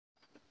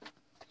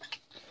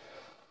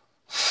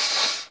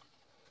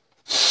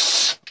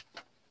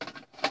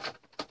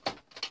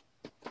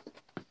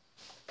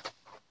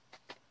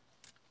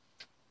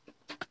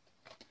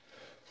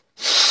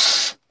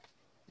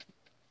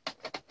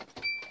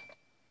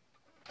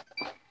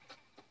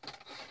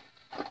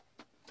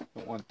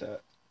want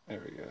that.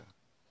 There we go.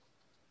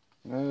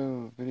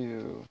 No,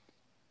 video.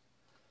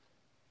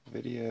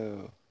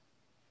 Video.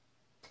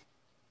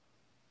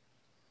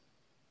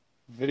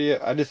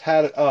 Video. I just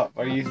had it up.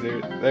 Are you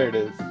there? There it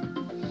is.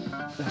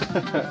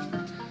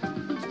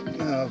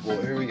 Oh boy,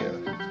 here we go.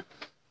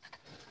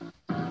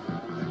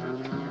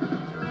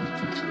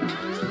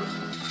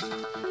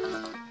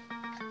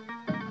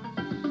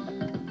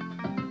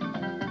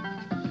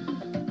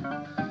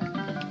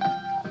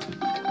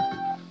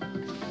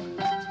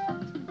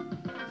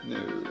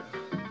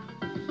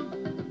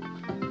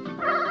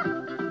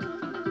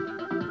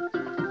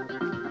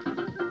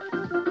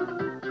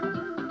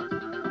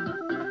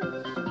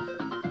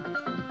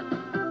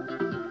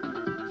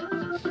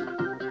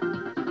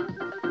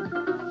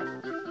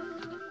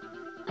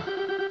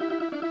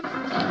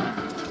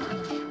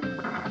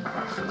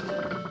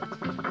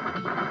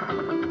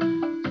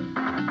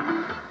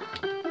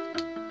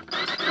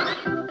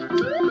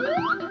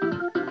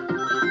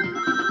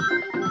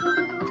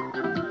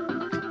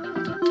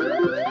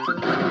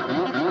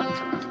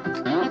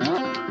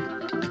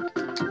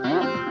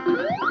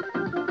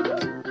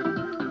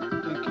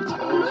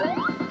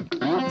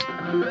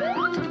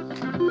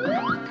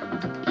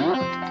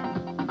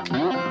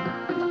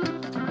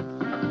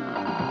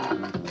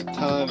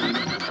 Timing.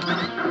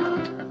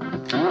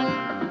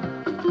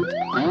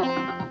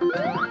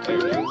 There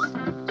it is.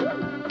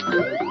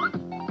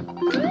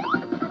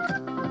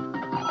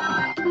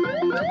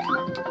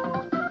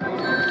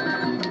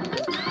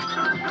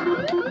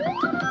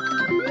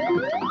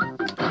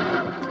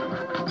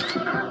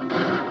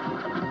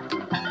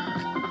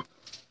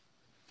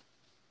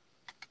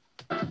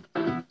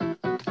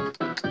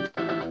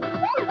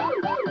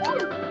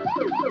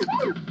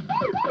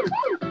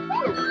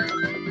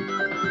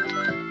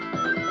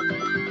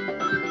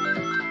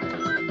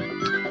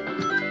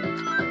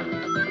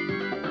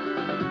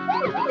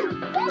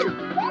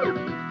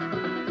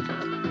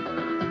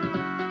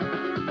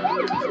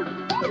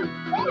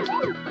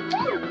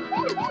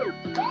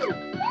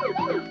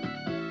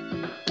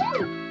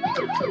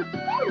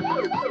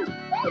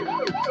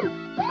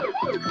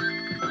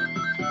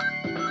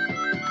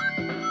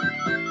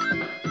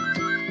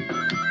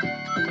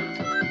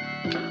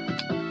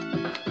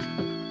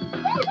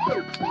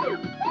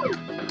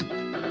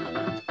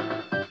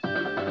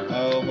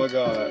 Oh my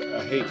god,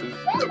 I hate these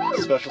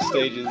special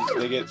stages.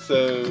 They get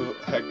so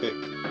hectic.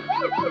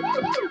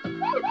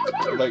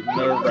 They're like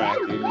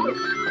nerve-wracking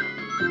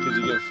because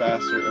you get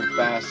faster and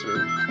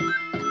faster.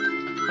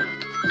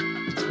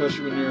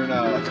 Especially when you're in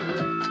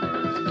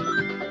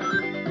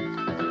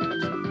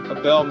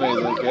a bell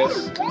maze, I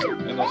guess,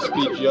 and they'll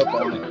speed you up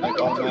on it like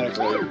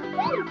automatically.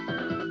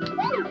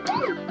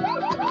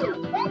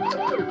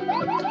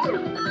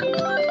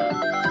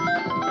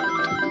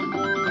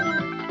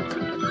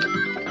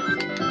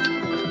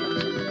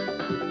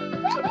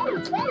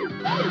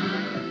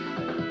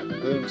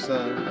 Boom,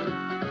 son.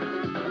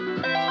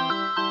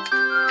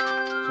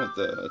 Just want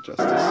to adjust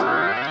this.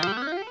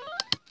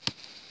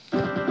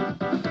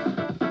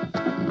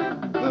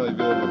 That would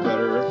be a little bit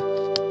better.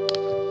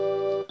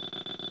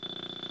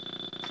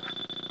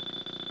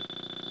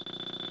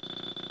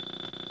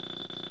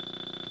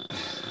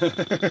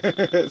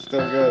 It's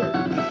still good.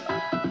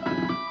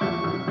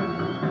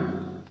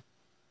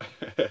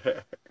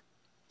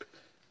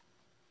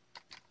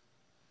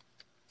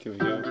 Here we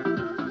go.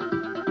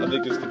 I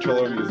think this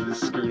controller I'm using is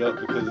screwed up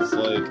because it's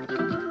like, I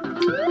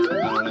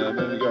don't know,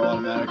 maybe go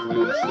automatically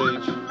on the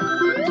stage.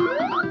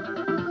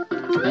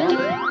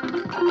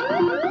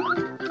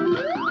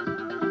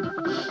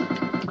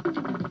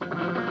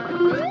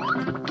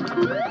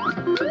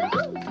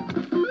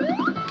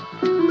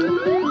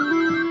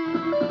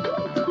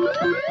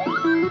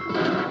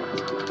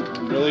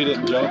 Really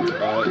didn't jump?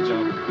 Oh, it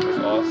jumped. That's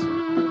awesome.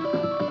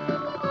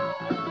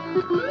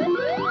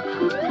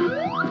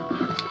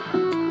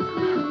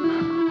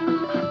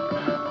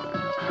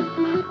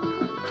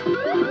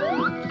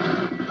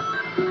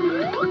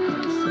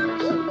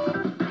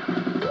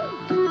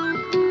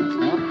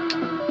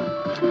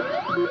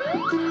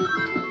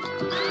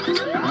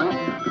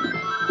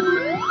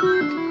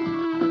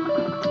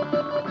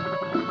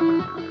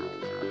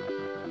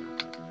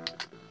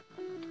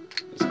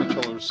 This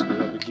controller's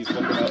screwed up. It keeps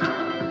looking up.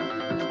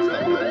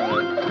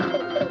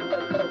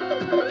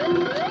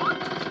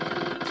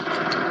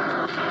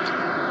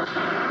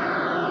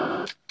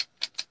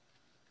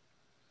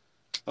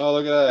 Oh,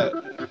 look at that.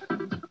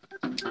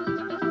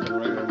 In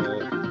regular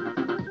mode.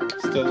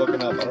 Still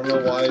looking up. I don't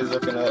know why he's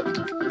looking up.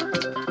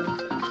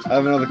 I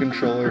have another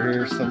controller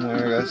here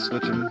somewhere. I gotta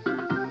switch him.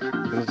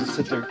 It'll just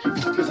sit there and keep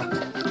looking up.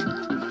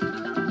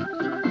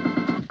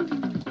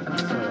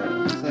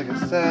 It's like a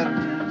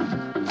Saturn.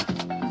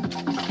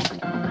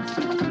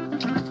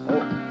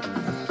 Oh.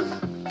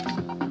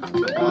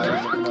 Why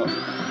is looking up?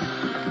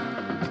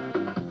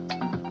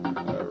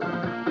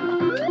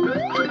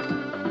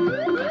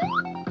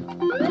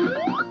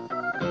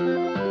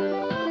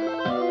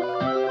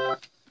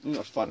 I'm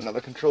gonna find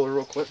another controller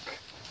real quick.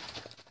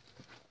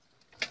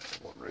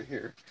 One right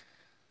here.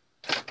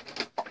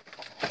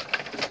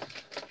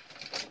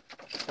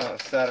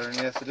 Saturn.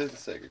 Yes, it is a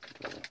Sega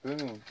controller.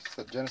 Boom. It's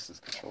a Genesis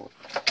controller.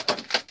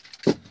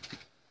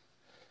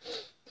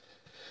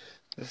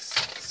 This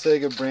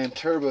Sega brand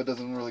Turbo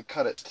doesn't really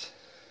cut it.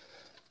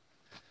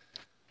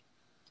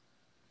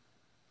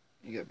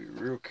 You gotta be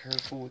real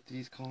careful with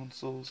these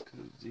consoles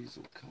because these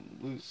will come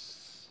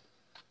loose.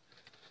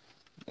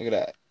 Look at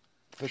that.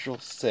 Official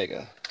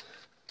Sega.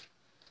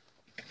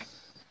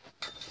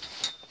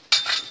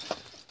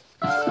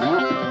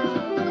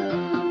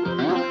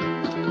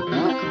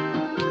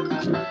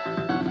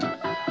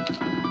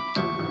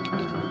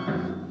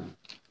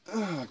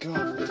 Oh,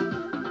 God.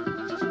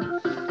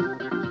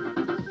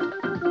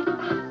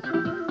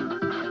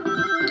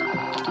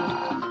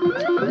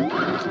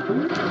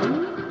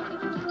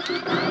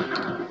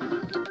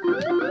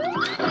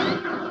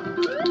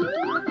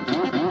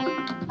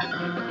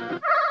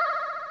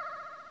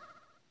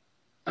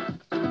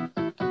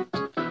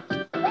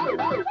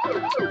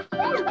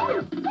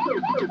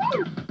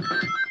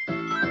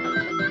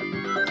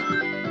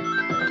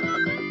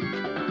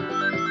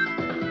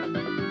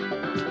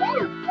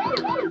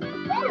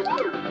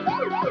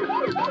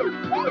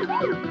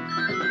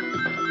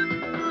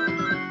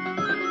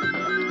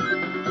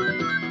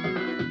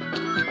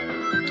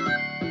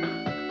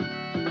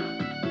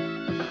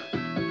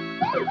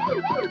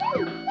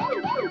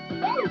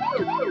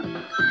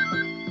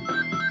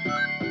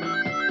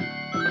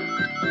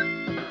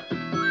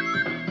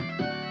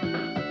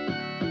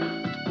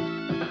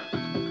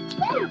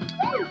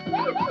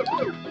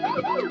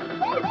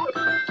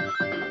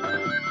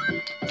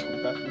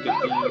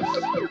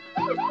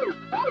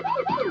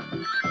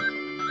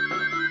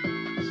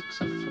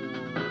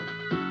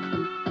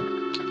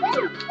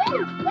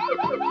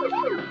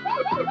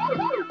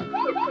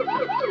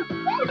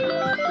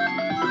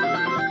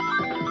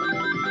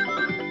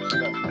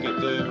 Get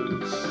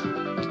those.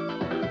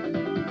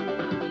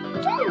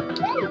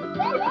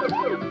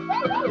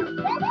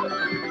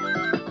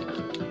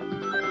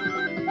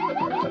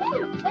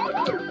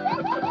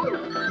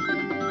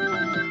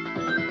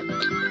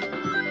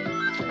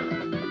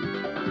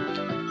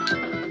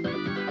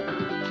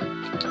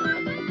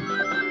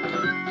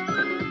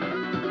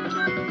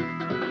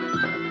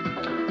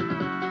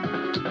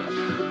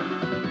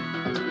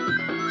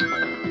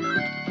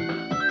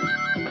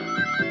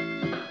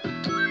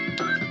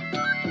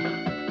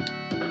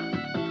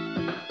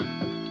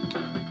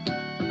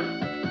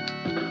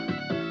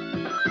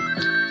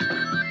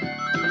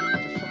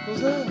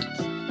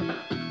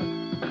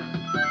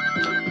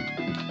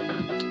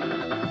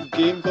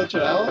 Game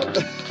glitching out?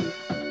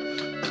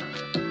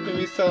 Made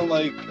me sound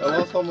like I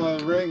lost all my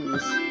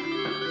rings.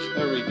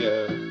 There we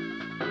go.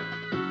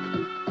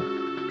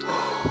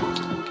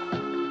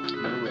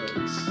 No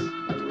reds.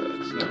 No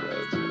reds. No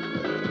reds.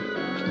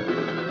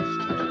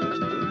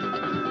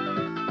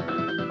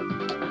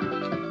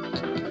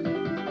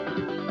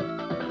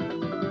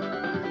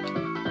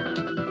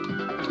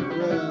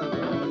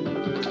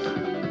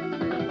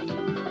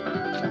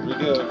 Here we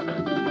go.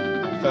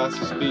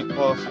 Fastest speed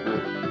possible.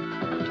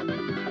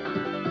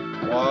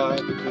 Why?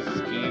 Because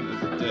this game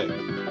is a dick.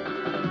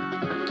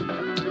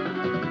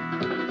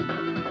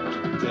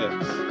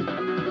 Dicks.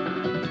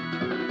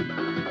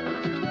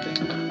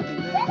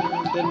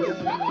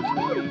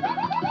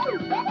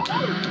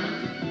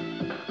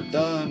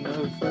 Done,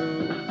 mofo.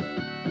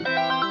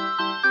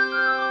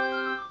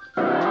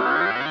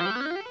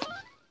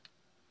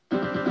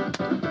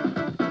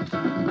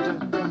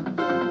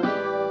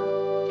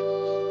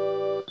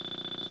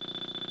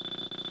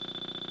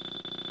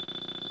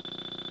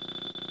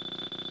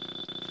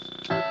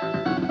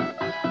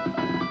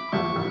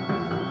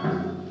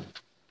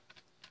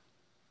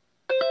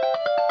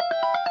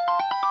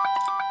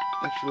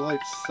 Extra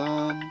light,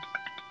 son.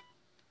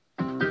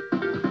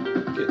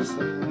 Get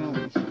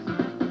some.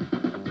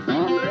 I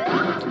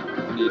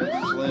need a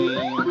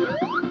flame.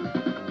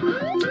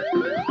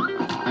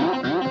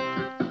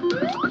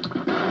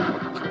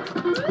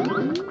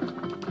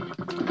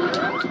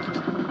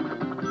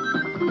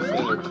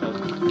 Sailor tells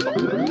me to fuck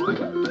everything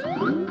up.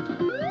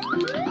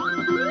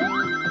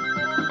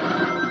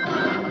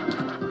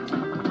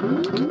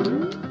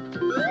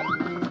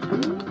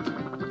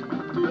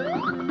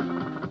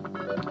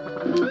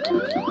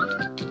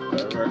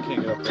 Whatever, I can't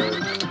get up there.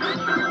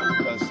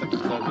 That's like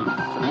it's gonna be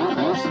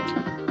awesome.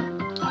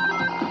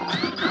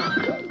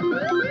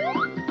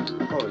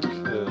 Probably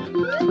could.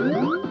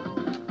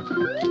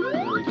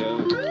 There we go.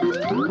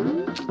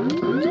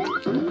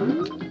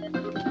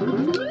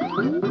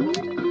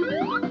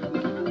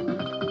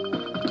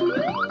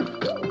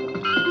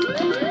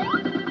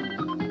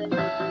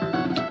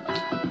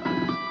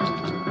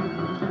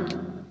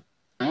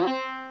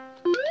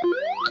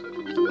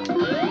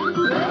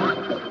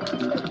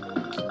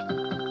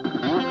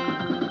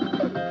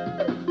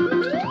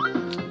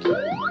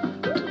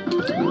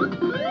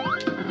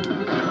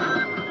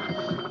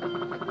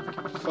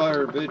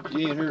 Fire, bitch, you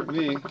ain't hurt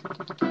me.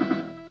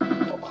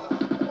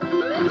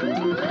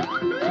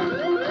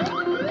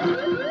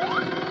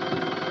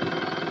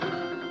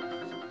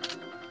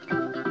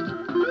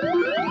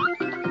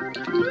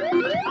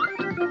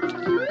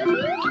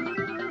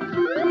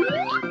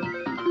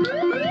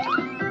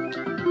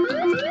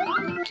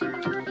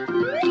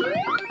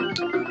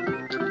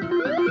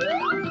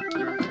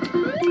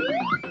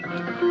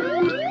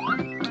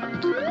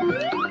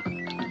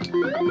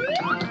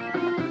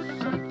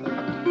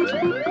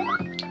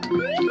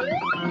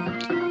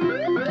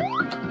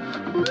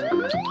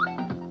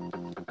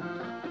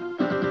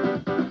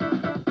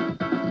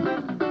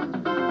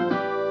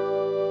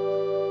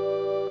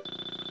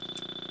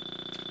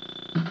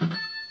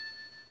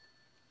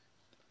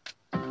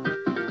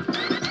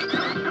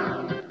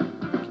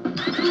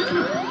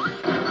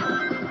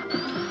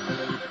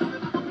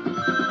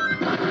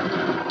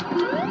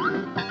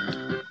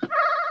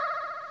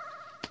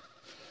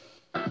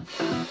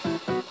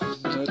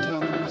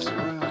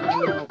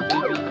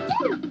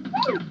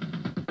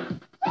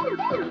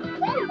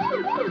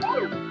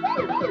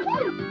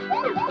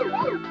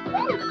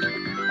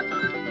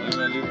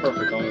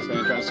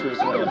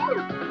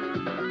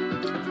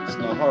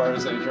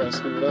 So you trying to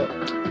scoop it up?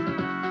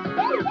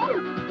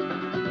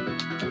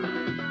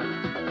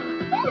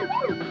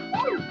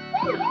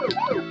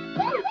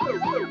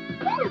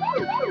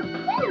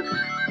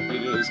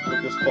 Eat it as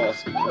quick as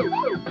possible.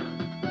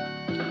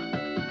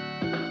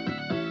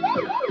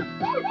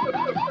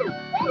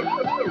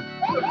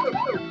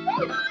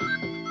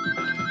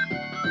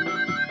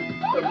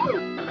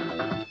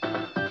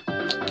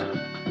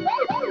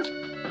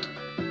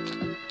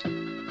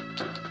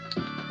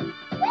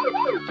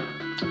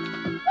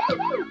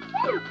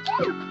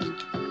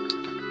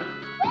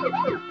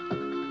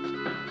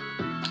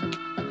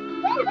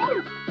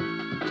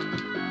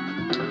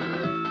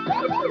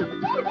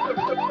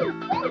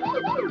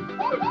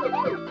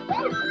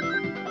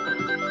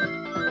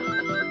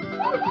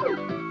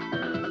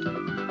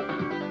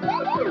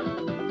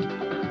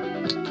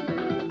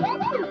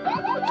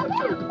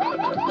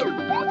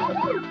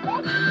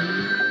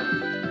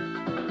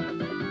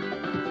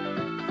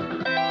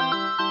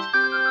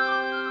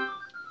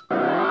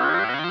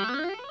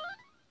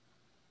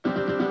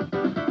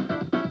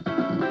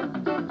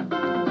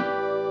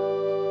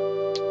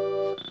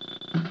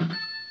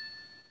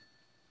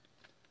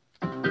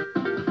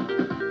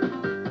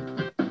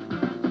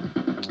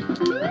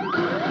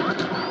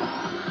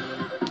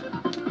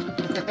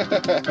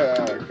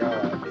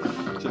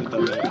 God, should have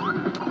done that.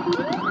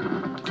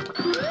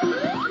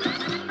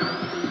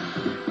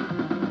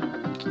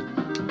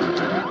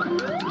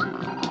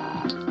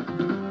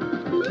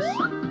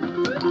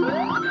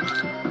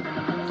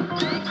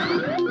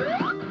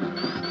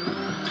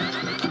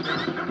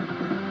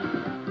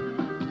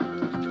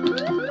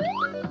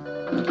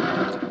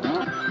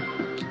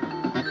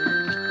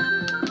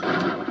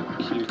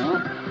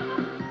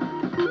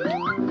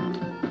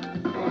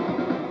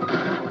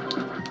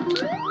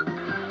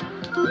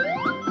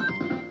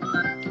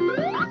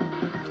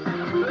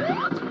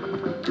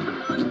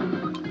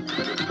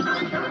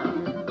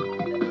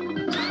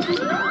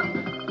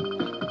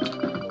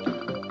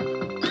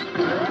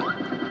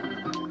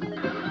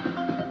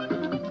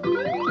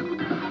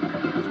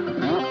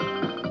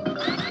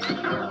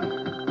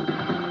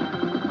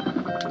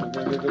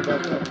 Go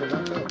back up, go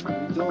back up. What are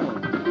you doing?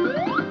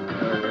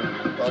 Whatever.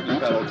 Doggy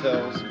paddle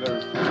tails, you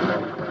better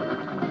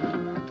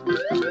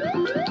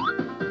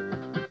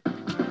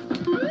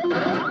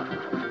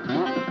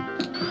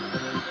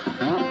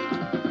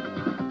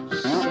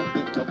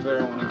something up there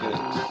I want to get.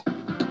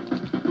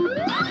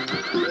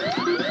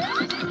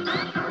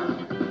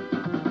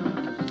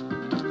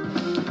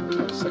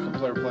 Second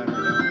player playing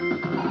right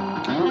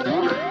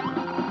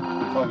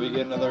now. Probably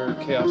get another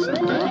chaos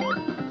center.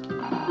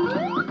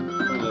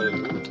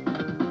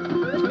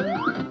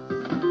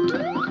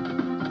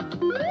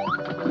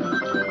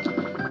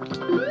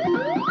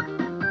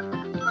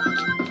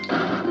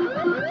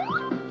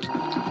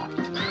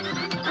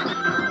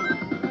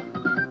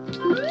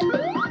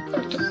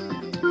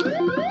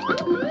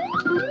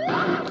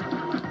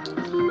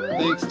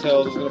 Thanks,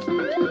 Tails. I was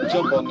gonna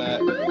jump on that.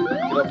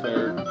 Get up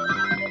there.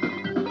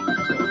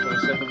 So for the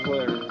second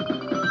player.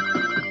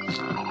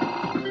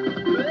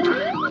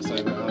 That's not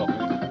even gonna help me.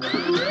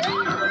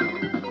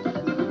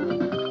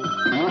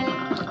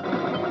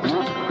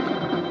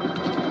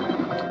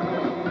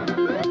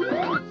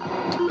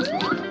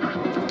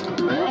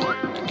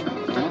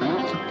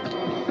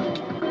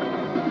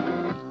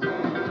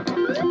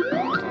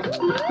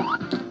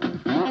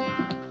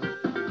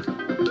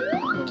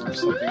 Or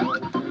something.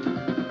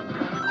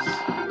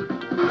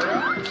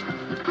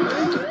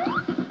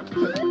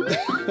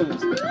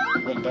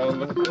 Went down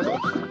the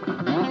cliff.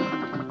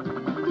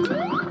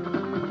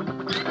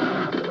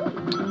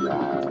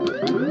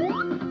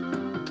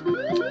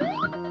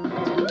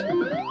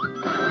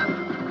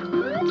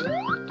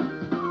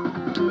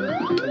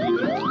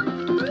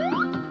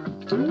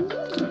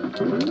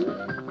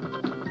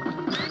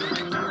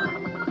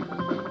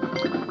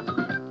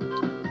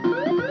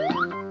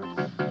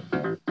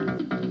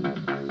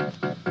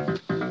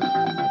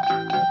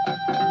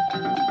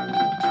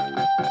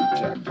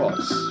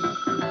 Jackpots.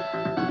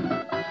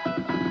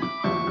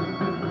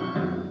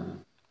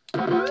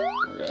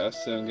 Okay, I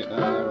still am getting out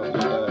of there. I don't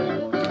need that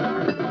anymore.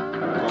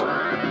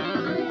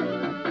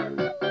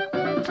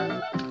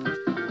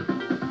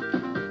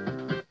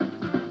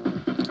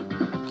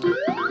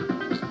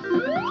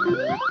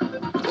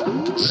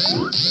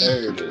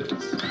 There it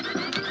is.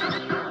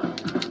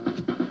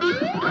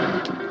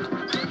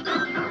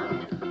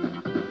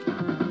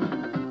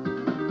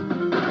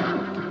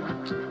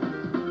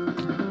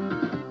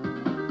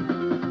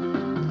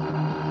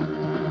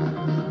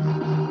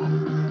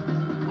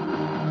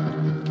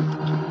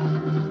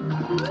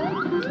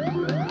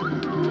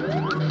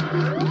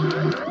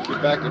 Get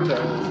back and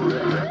tell.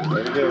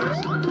 There he goes.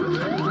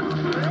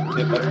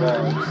 Hit by the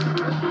balls.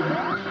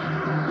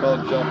 Call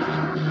it jumping.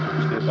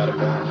 Hit by the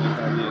ball.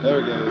 Yeah, there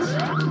he goes.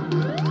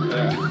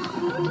 Yeah.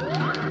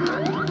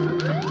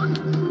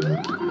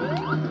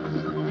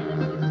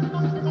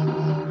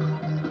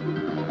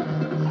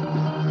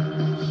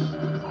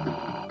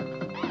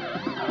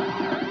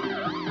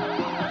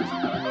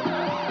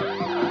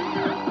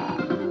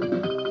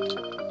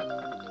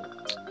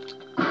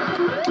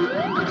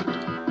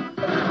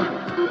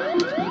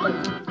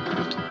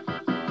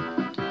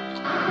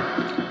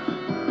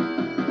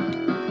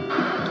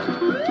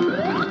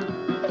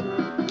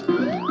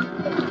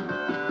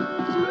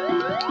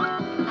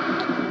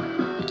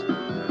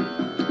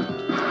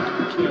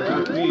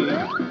 can't hurt me.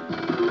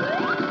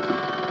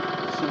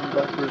 Some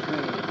backwards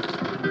man.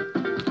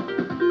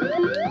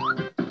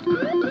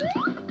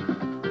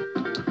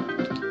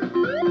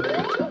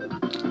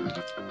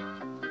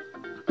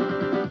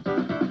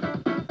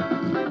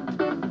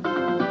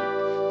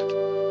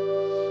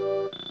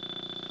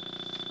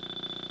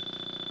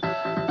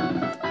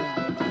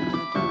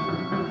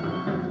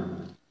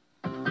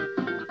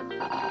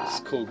 This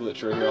cool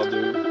glitch right here I'll do.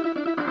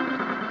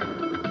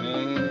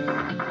 And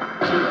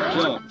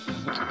jump.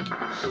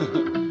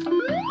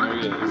 There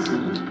he is.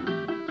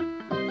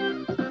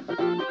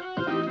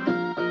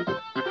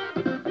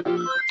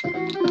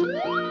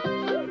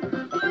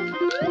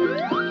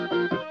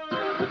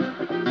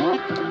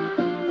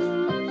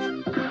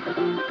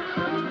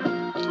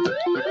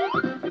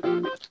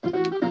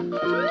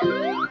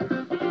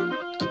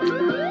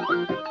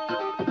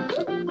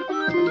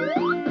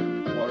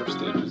 Water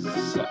stages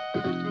suck.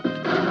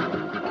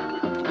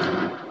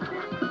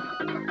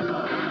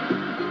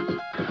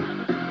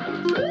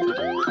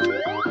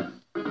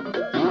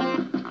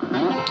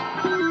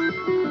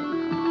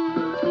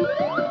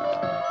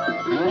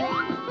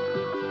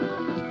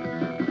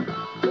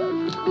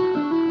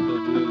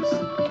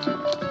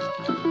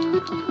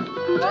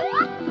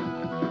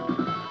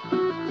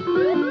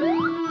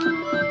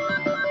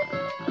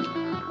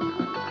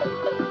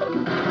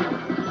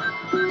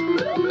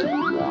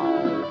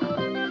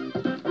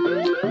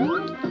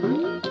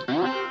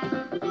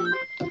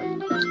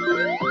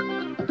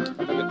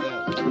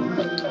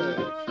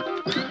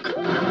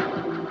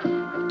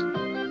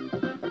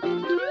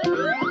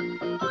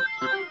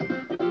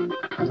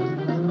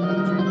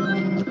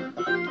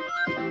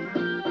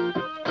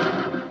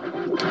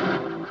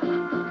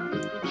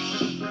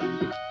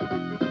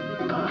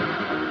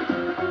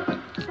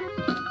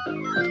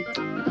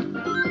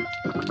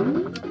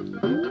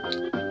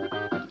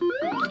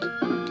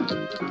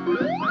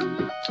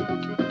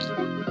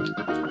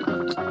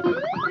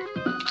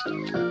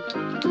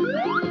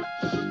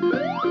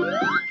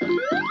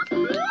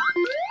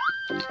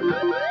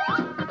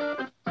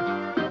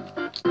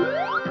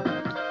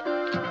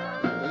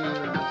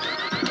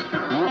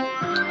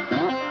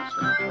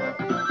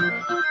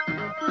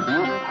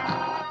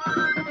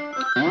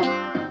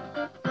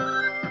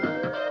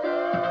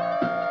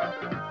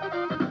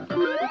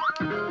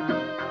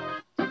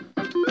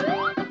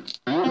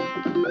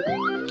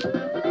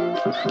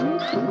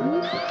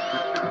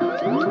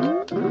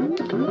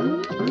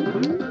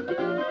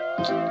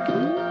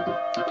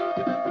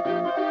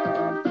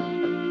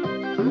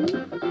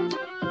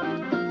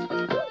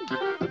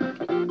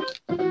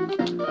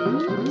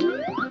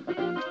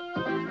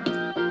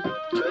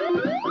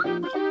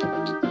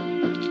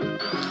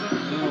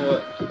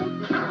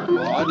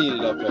 I need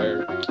it up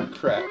there.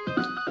 Crap.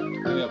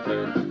 Give me up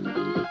there.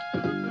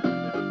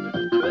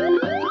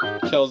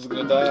 Kel's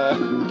gonna die.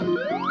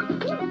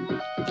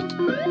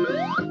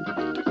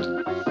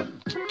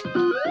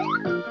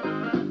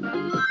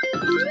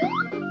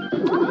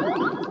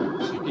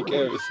 He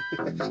cares.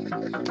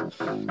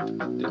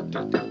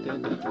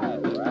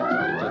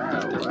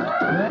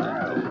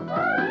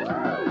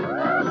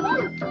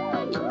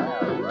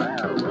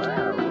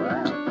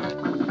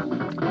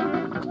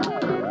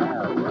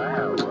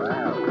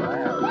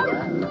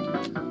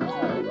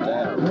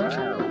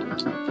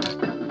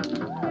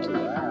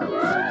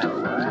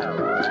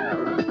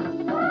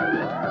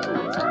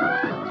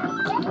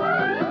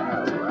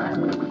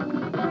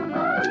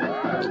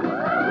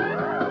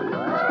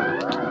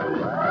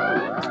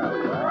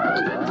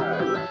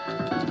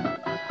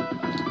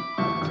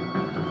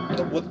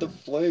 What the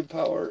flame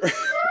power?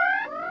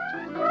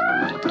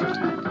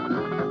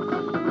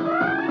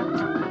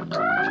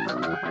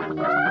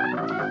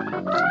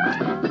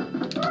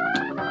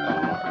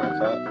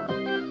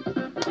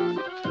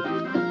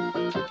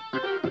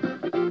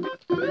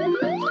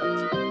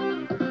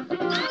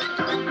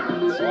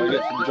 So I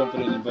get from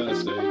jumping in the bonus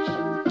stage.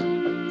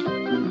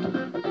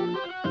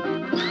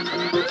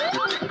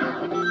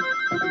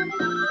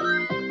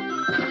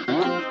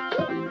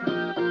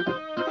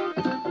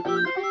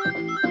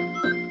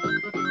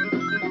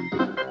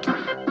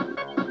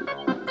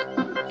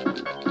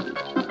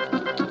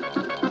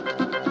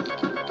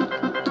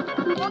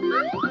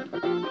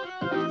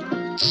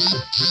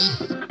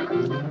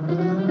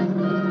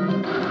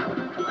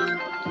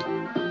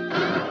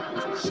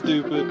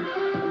 Stupid.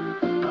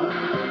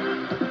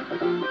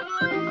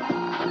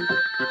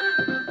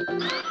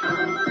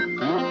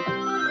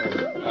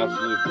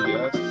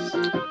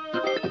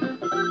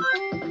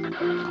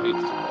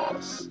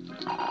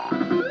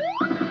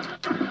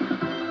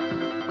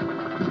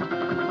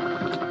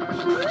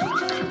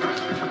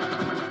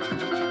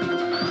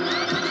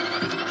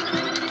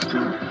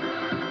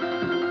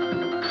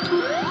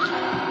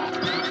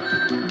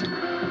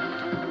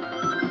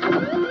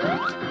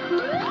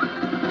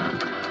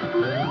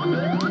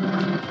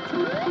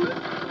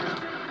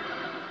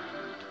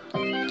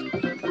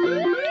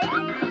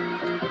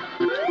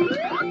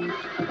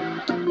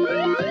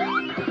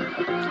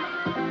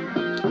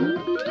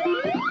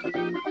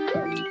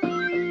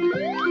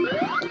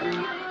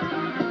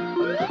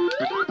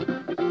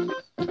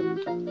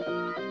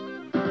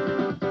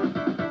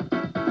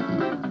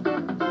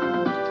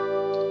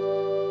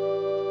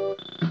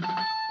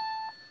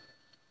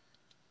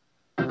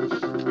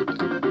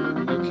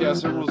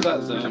 Chaos Emerald's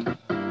that zone?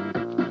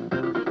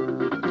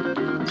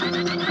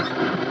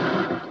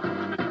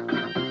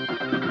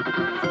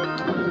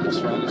 Let's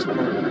find this part.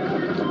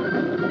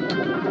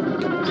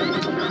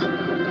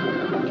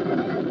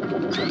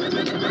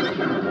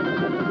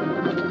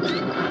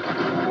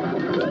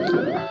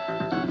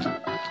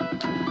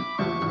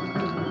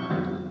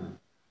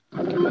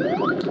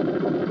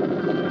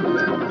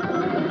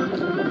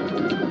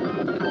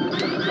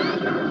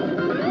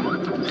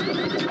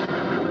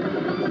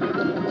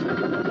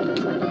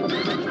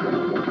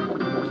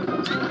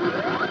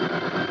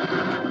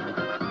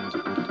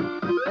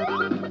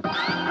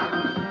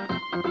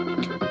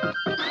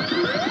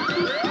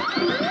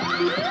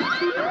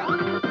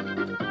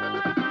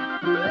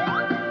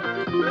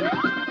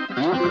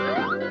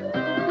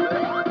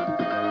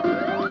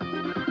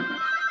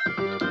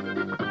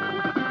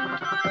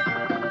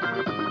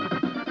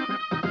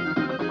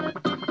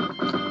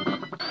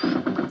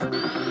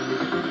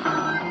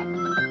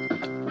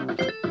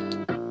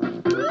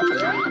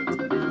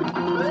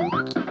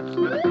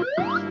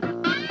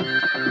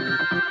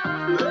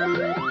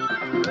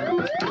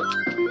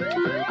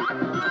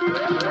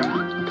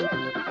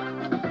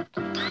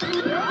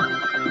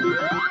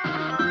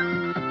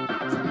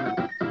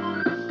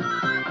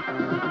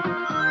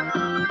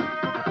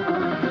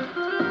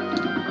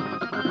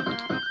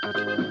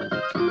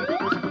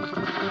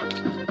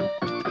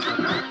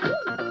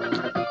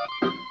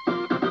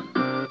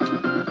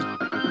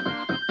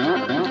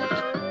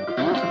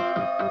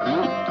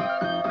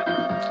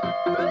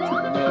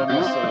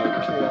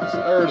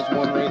 There's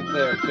one right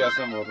there, Chaos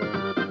Emerald Ring.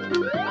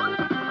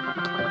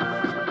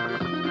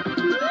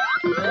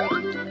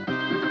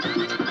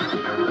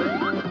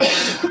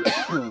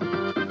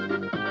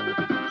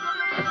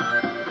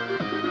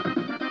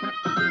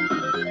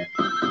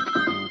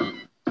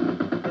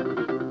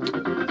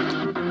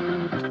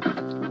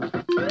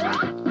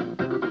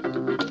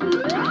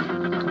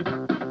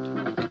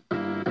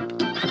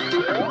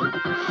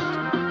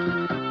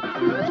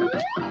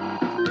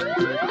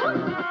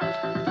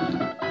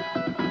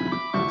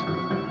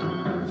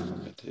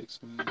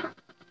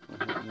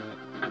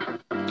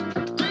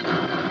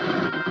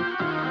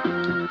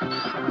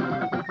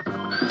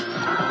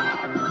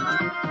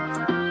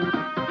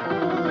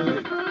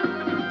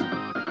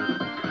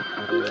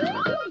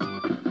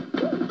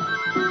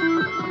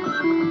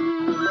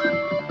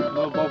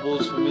 No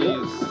bubbles for me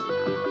is...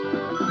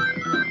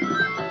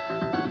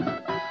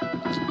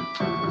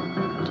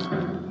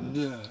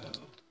 No.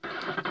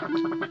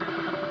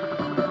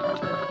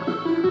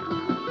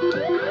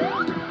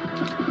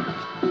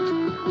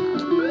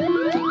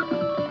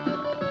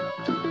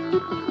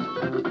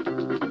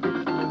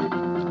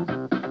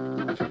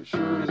 Pretty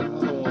sure there's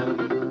another one.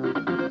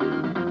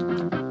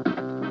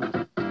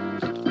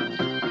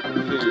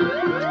 Here.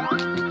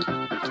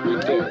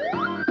 Right there.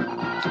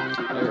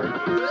 There it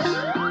is.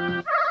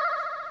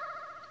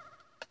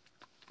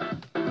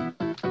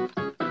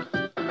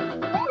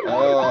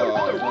 Oh,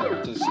 I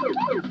want this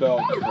bell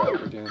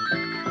crap again.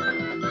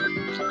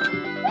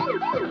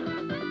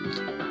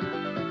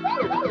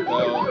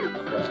 Bell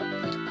crap.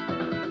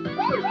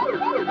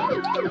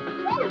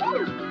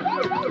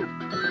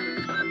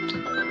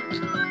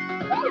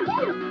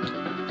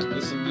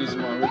 This is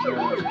using my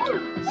original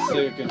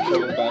Sega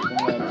controller back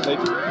when I played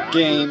the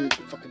game.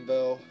 Fucking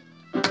bell.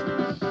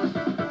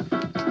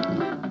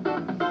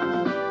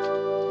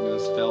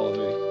 This fell on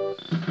me.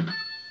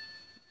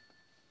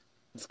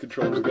 This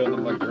controller's going to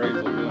my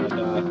grave when I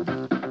die.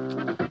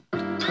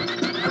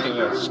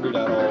 Yeah, screw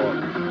that all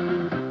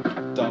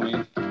up. Dummy.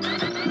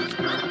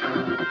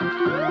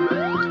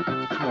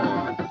 Come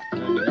on.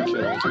 You're gonna get me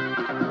killed.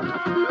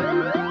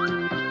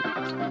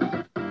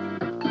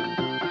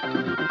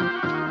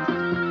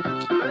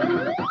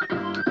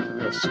 I'm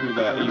gonna screw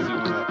that easy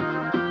one up.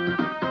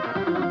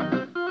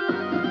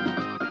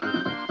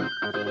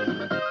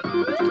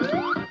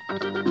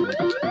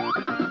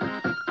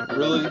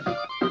 Really?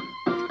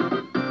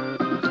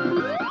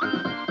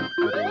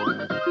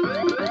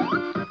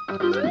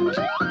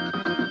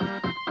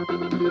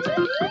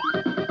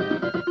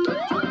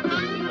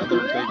 Another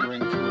big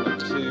ring coming up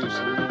too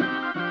somewhere.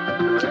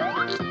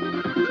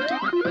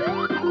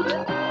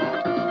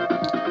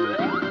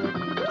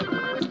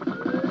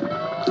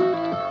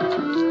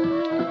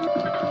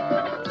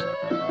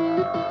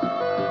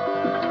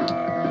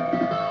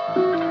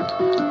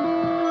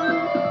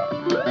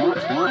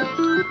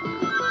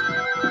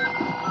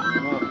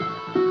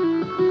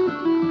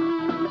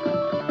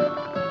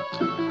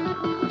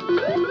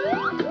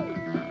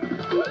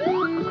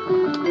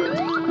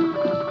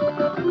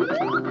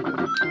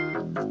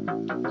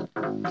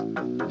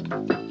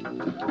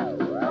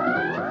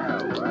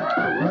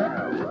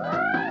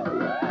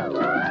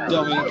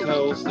 Dummy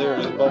toes, there it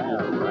is, bubble.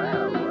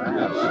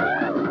 Oh, shit.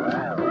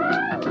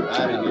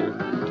 Out of here.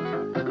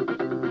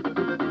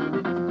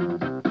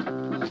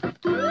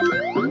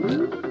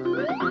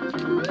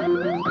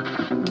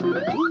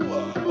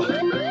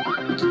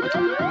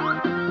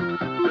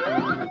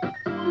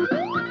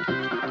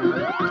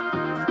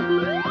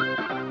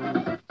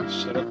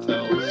 Shut up,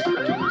 tails.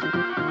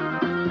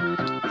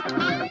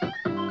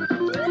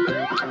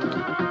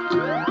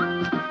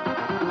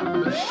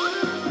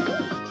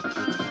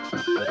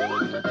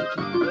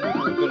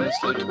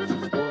 translated for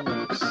 4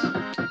 minutes.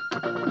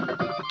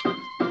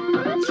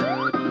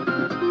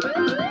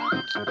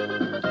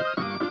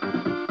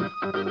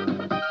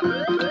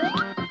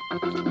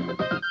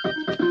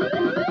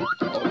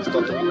 Always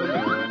thought there was a mirror,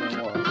 I don't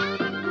know why.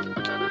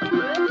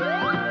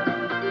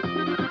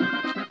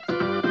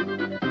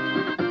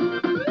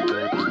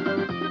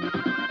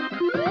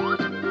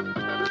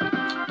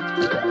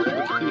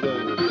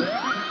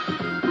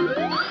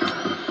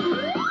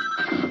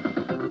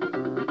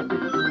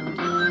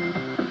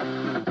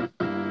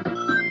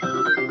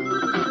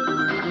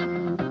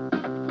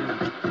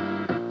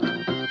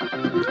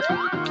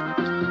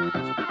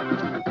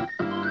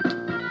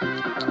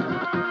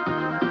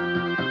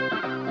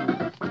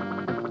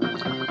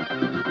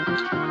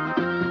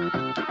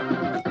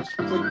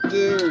 Right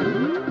there.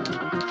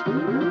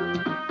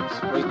 It's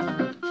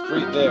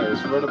right there.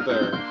 It's right up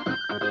there.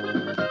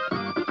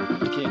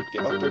 I can't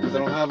get up there because I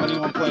don't have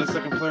anyone playing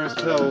second player's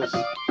pills.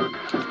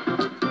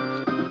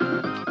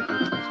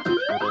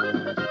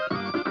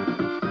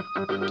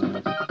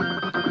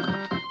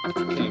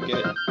 Can't get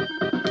it.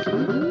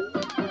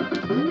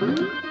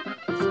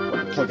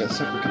 Plug that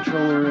separate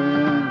controller in,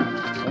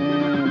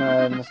 and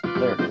I must.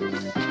 There it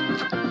is.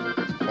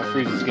 I'll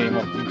freeze this game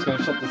up. I'm just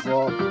gonna shut this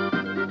off.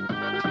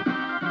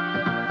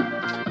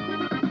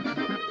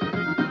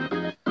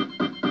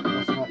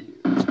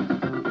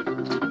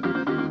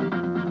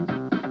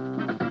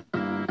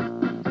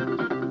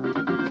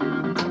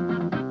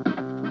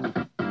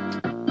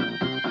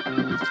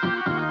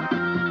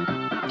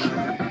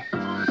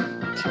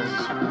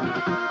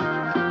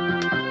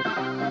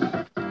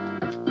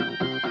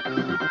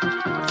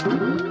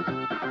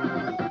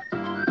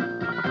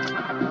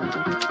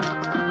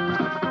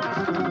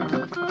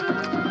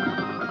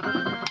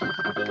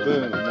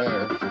 Boom,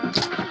 there.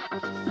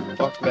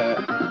 Fuck that.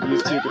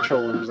 Use 2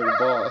 controllers like a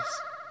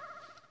boss.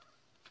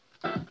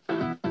 I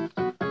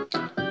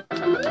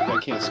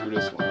can't screw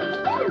this one.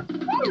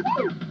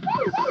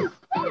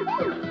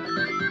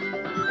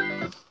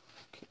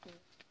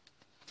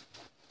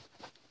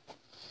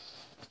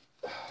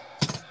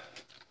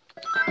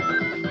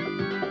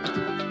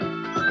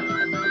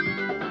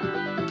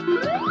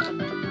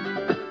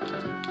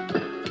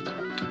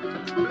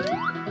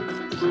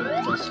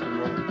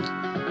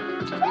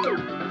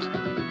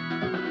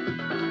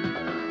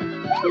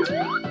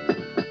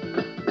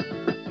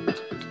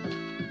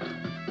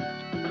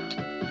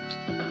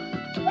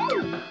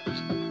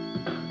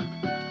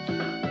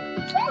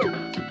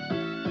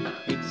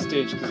 Hate the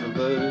stage because of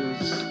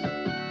those.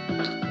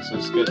 So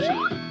sketchy.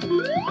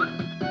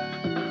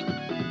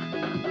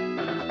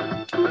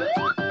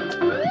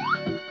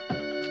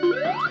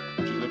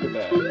 Would you look at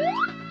that?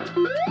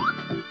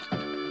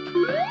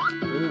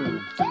 Ooh.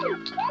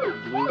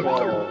 Blue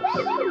balls.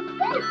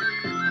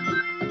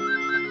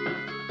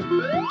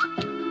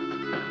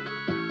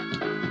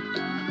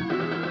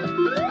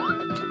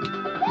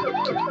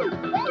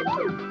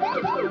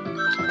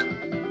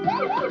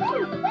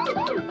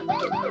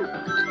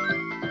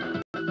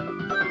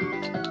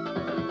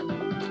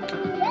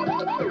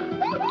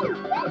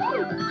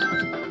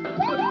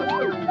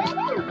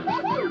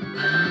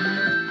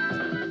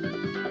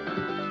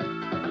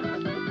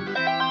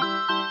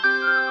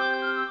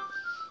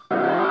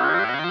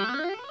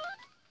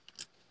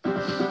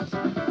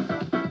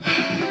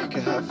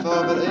 Could have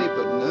 5 at 8,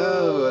 but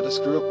no, I just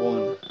screw up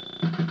one.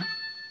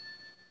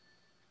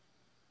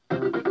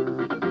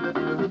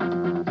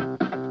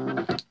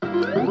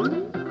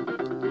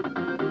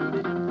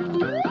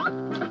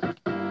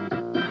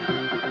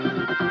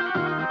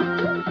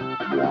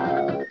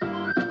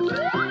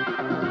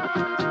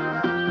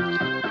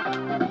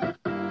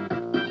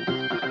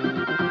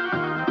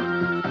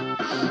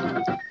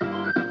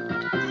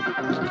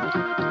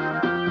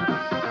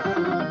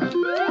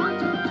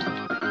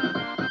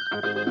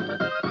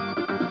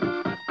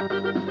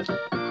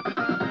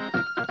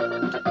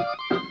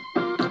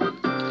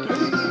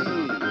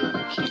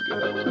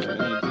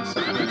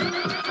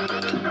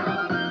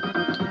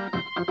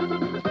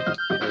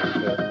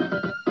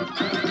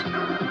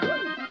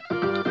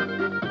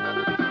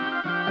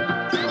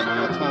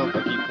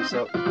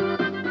 Up. I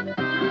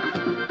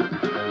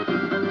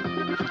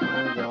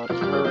gotta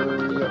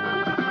hurry up.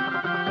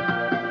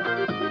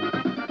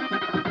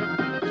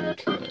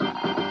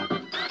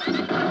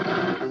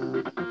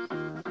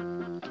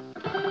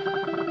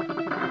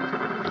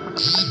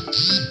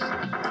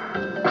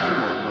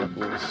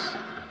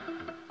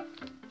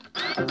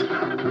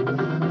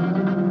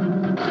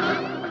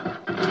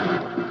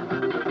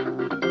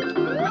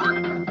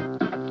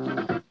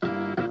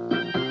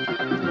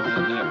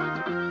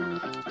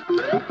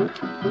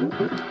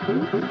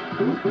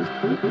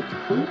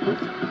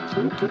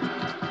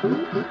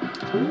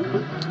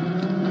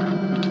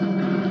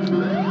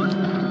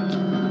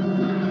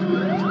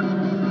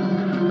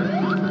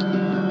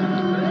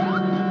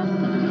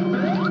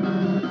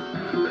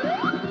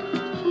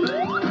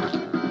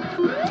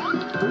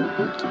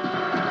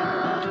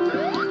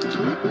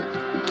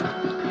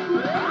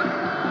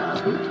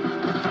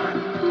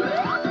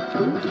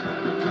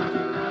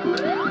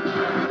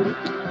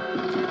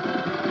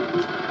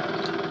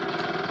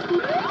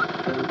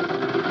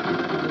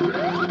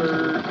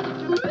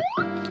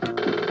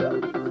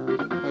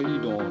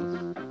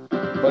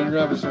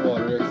 grab me some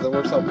water here because it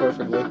works out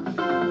perfectly.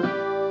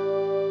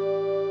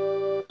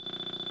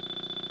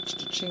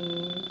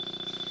 Cha-ching.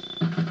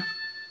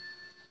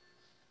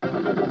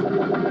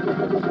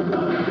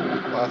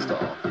 Blast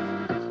off.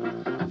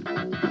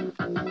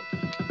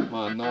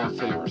 My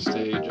non-favorite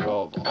stage of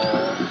all.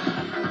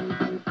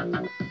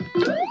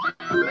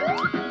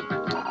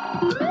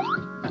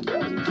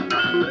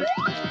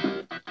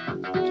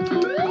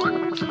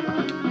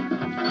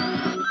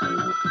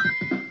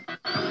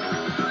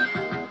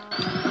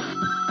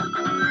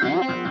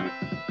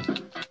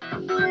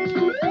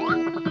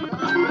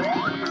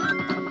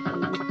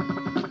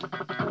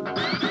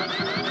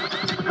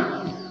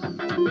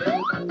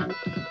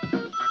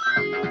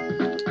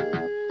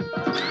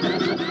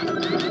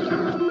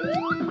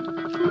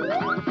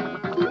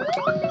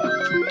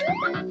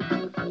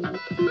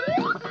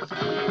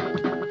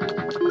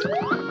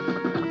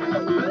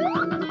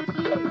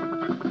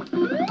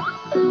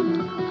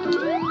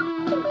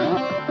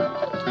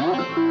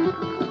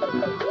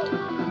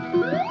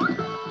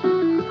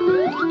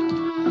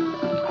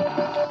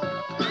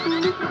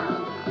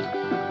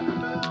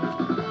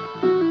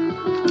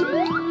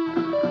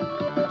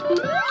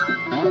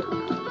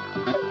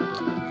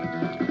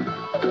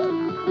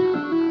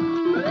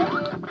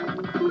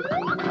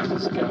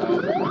 This guy.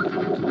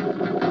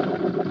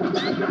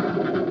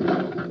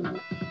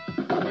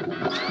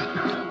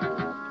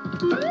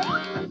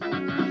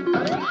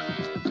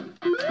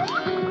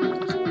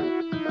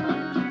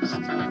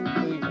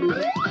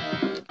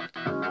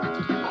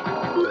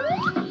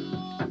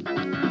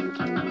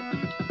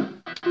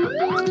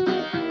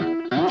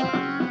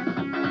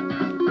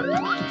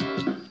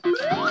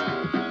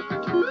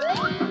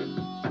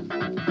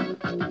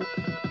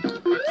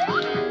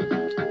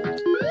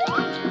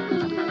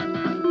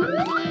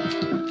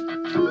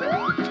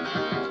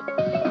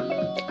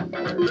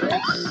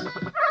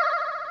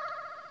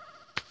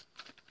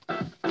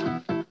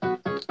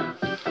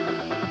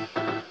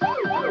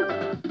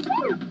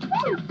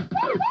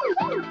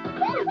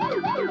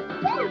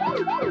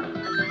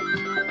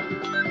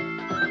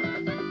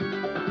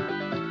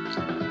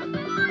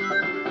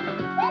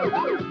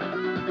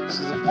 This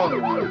is a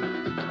fun one.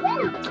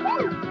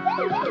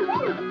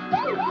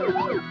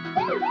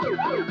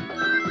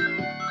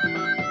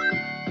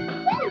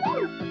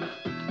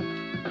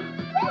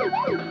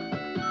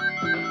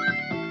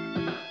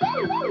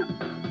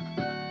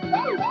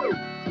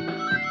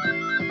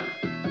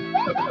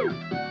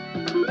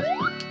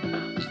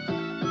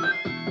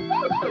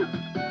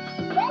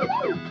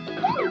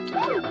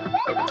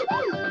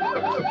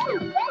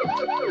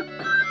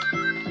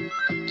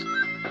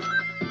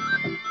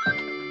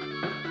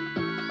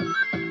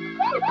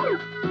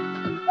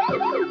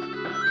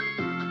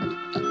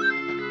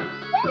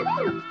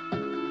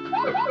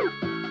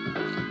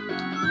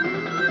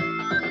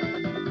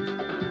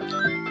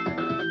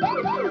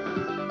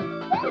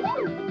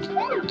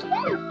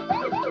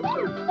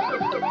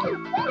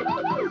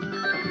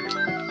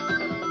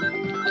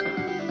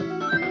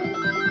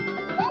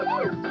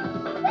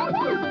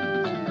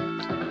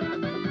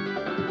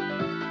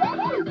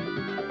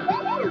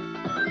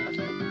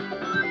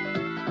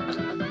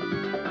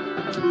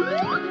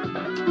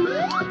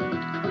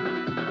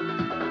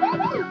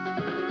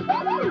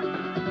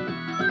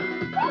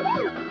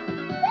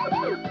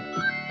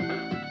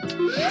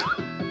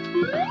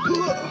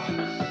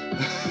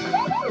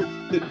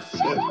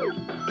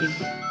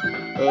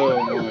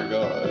 Oh my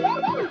god.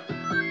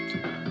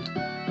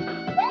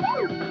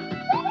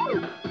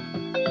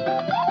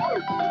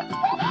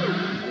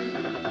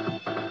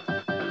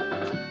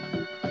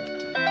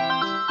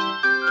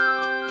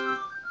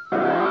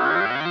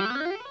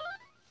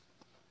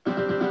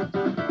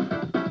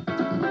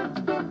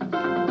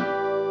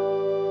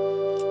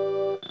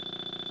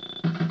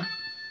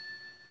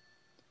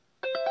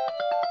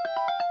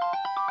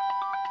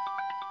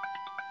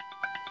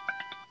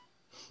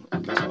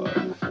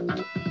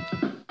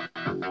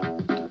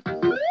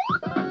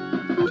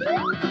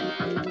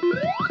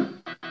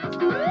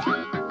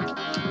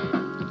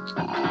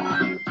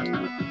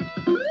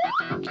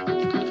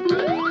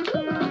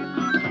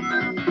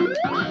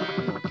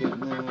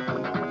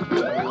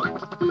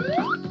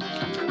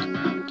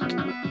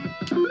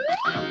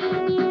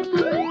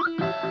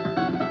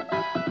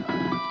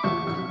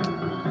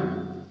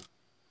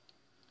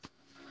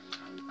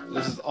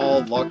 This is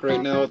all luck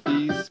right now with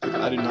these.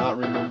 I do not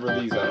remember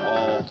these at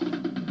all.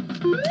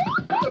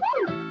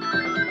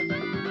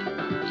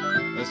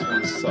 This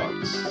one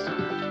sucks. All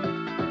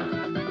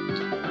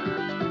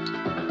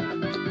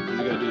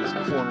you gotta do is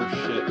corner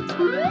shit.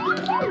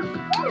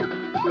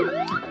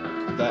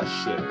 That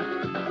shit.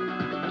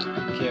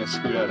 You can't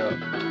screw that up.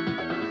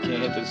 You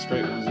can't hit the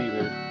straight ones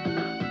either.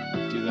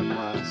 Do them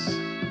last.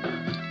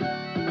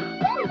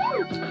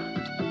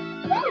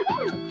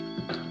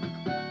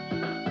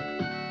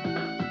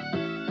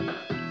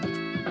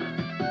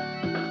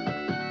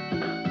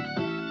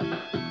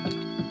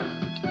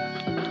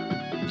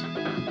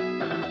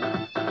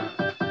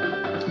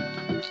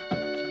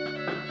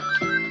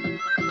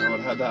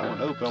 Had that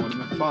one open, I would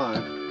have been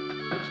fine.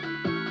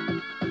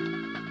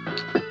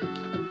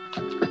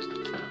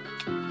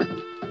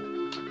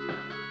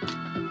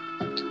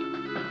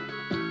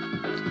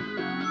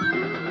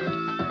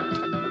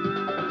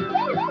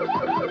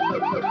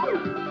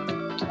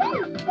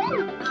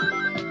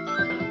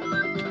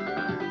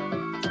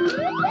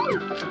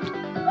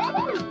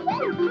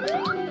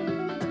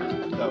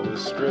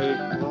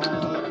 straight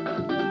block.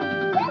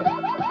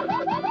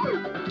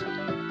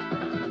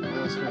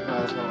 Ask me how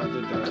the hell I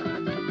did that.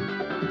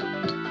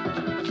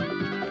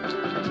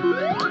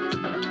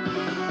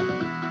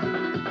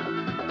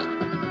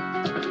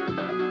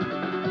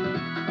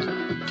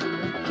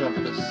 Jump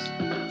this.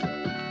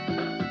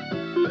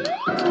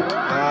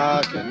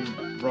 Ah,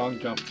 getting wrong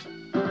jump.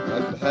 I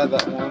could have had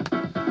that one.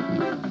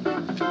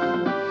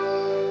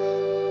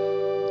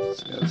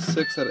 So we have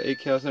 6 out of 8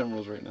 Chaos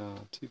Emeralds right now.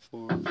 2,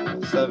 4,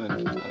 5, 7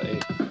 out of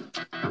 8.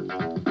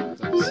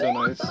 That's so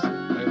nice. I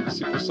have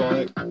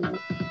Supersonic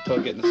until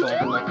I get into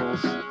Sonic and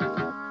Knuckles.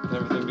 And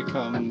everything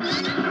becomes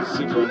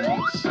Super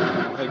Emeralds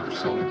and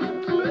Hypersonic.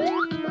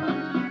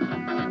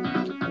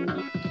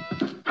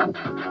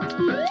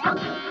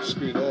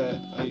 Screw that.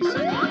 I used to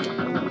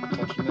I'm not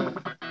touching that.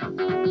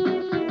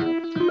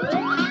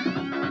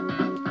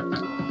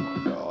 Oh my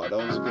god, that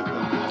was a good thing,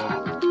 man.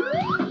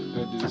 I'm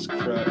gonna do this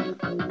crap.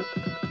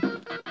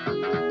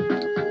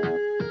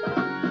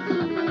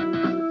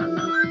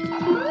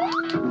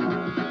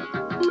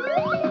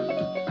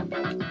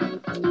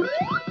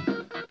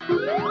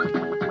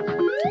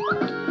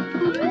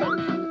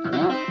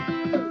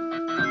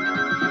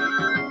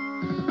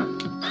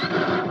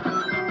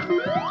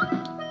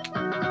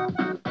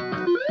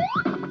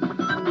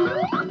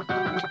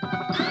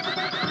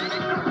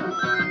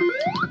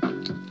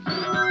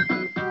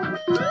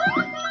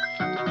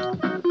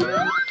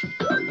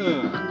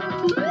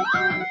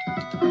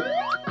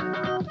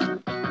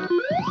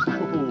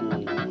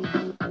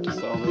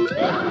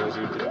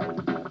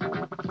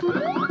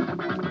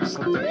 There's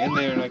something in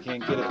there and I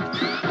can't get it.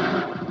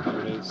 There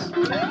it is.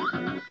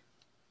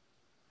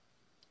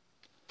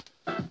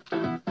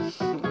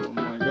 Oh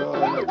my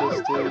god, at this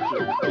stage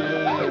again.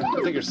 I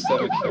think there's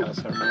 7 Chaos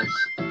Emeralds.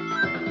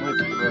 Might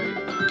be right.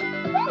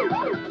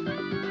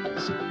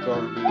 It's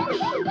garbage.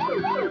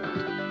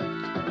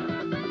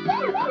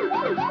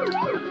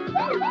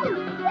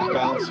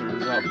 Bouncers,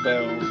 not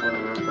bells,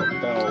 whatever they're called,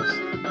 bells.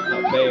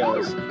 Not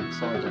bales. It's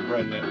not like a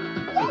redneck.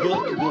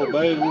 Little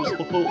bales.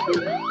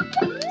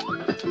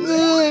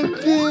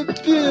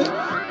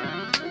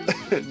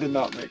 Did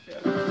not make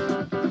that.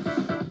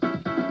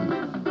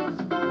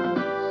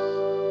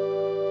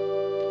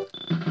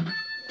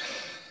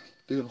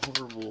 Dude,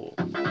 horrible.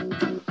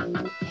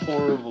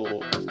 Horrible.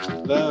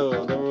 No,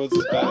 never was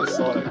as bad as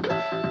Sonic.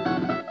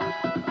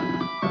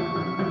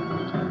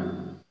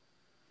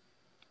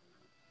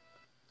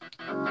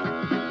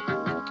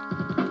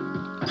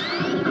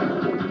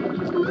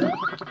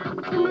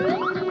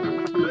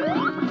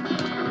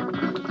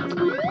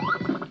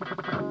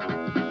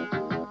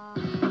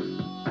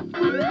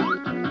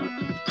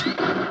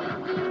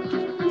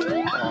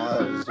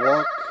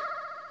 Luck.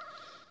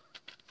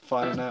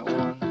 Finding that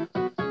one.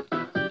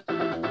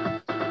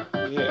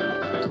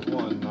 Yeah, okay,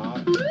 one not.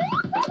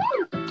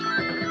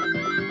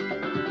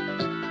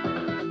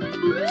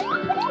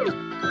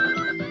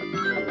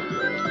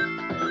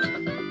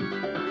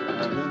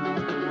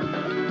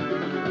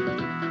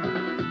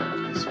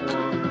 This one,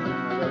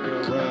 I gotta go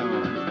around.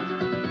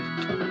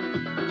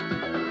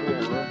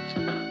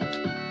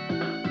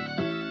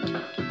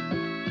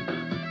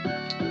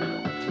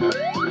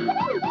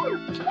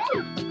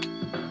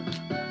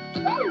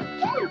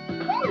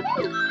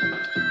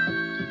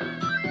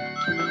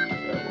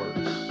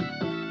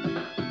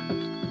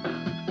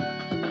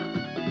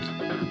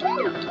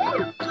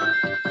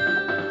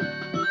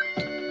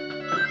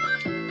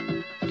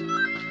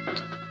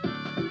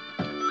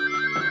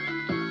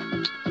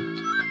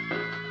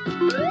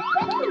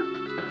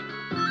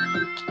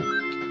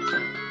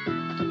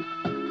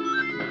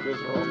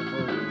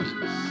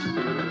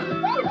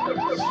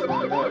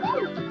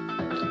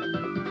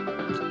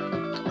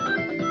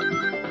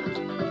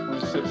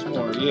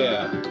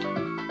 Yeah.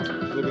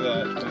 Look at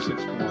that.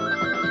 26 more.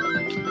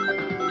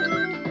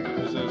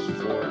 What's those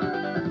for?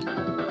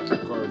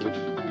 Garbage.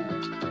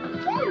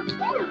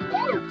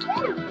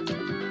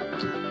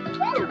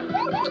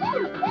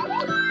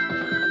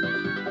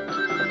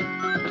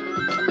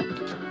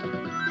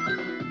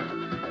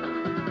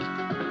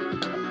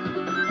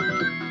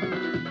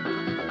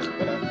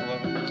 Back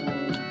 11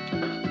 more.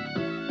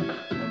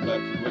 I'm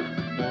back to what?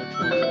 No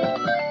 27.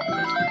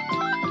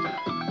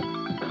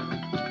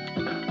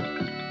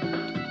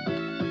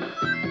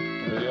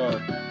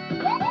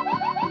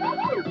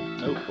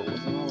 Nope, but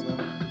wasn't all of them.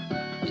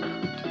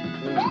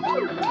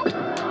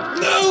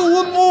 No,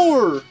 one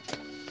more!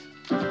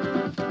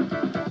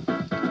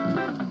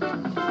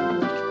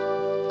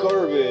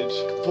 Garbage.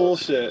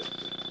 Bullshit.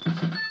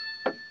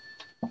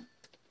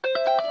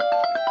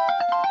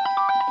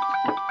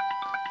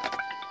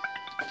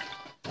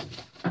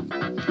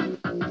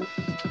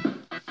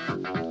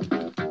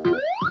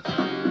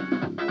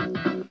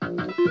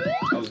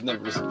 I was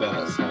never as bad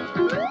as Sonic.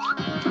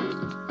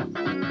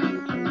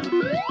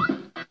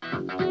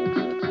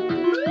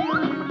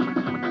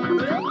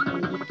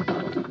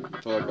 I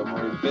feel like I've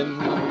already been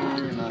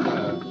here and I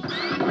have.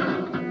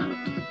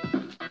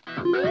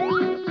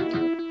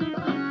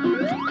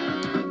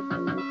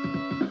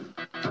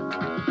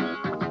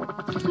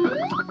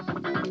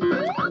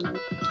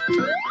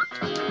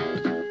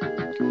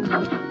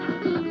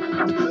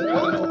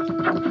 Well,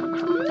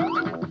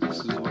 this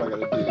is what I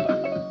gotta do.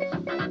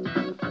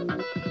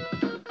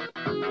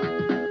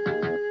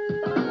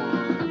 Come on.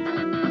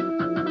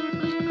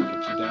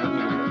 Get you down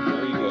here.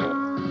 There you go.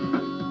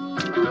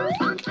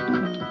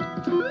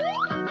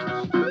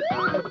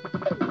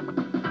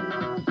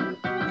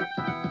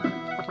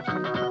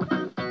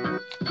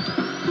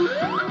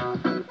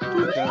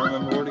 I can't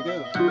remember where to go.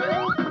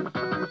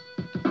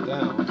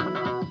 Down.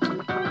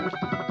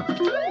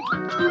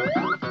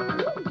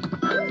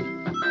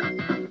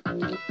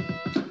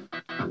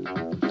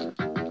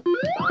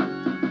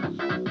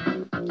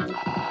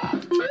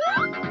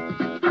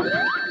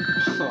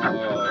 Oh,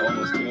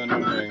 almost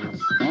 200 rings.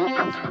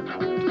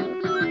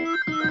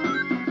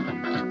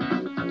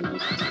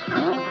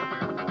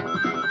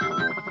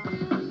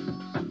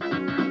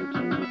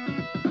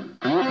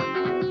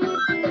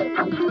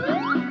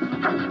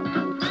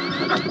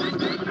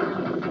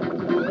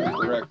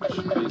 Correct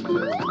should be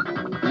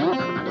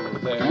over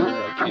there.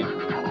 I can't.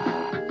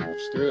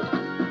 Screw it.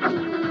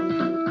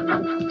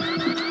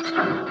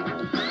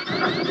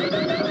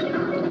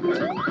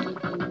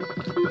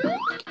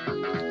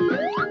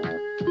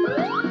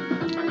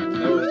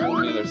 There was one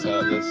on the other side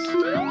of this.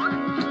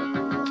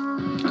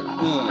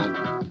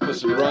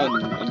 Supposed to run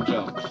and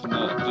jump,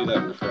 not do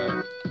that crap.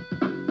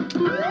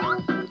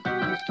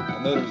 I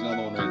know there's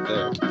another one right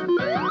there.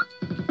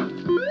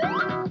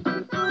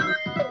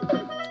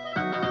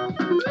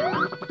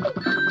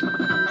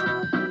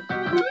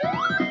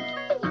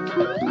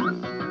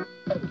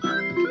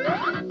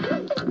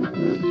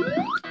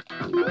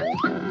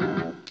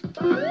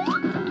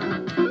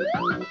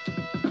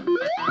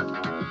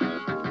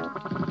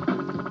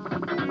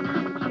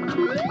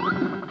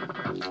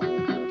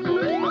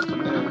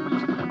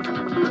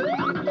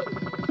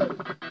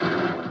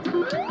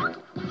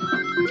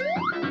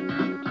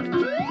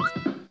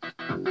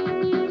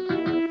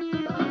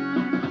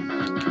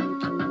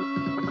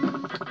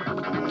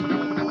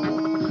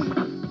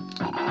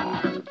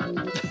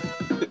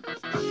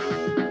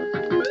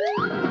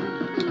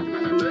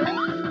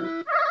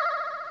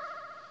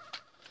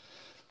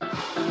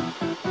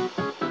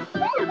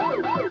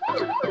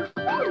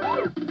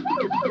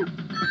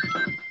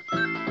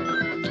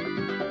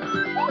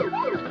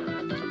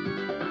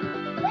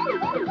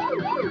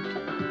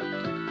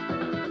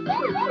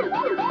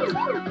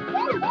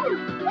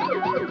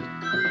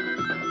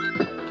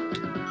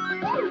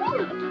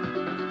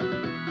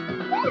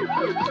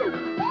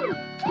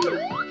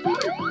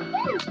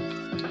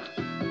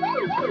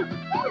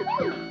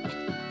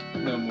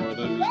 No more of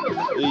those,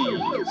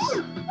 please.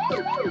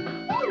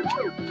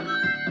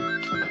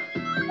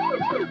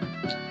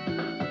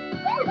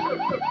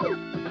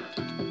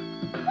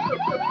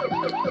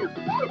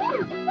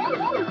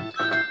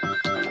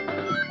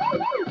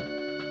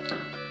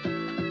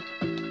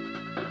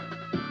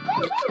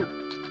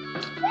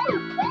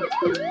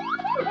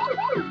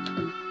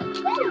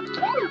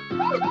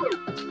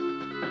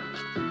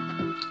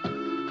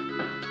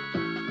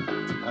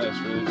 I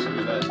just really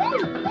screwed that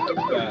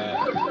bad.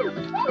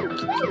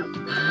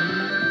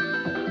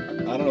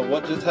 I don't know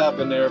what just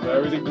happened there, but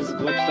everything just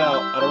glitched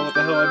out. I don't know what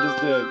the hell I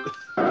just did.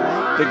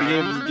 The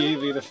game just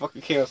gave me the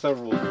fucking chaos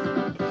emerald.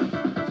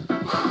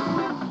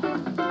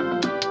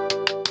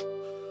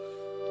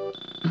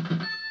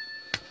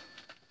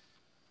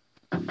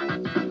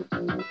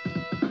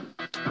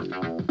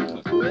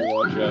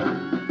 Watch out.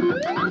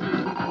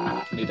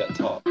 Need that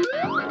top. There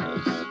it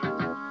is.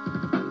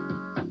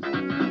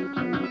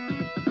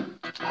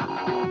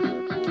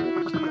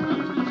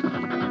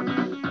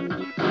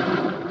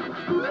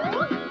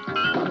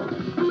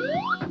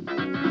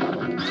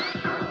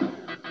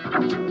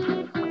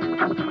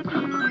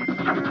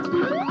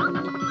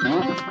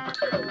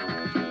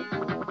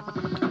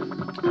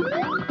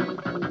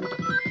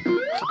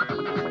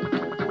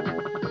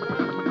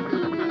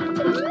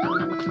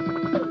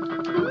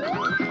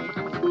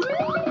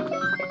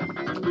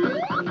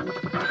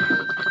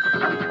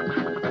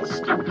 That's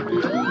stupid.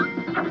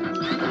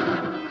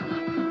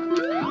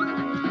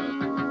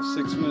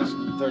 6 minutes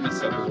and 30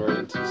 seconds right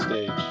into the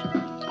stage.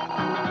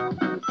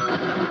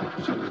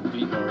 Should have been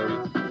beaten already.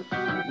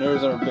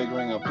 There's our big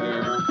ring up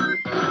there.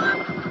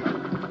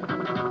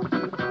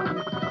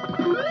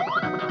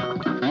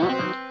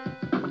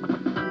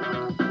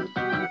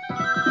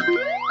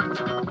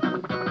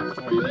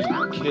 Are you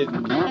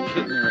kidding me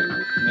right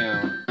now?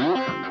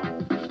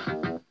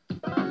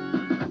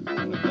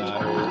 I'm gonna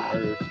die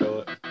or feel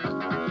it.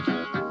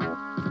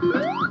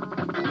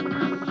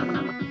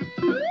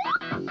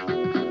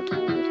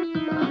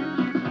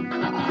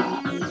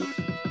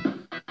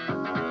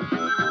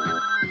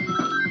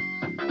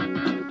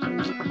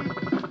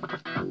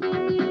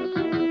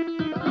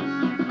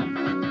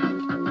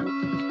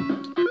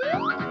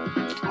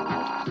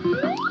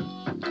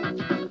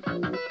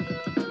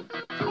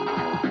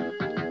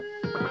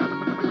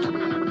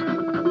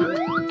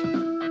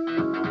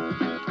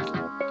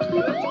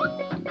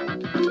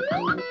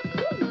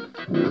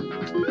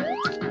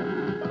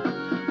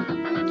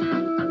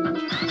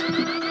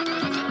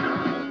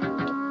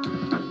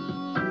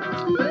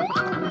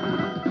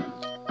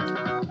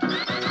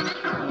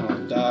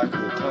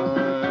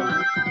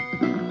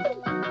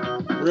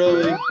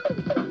 Really?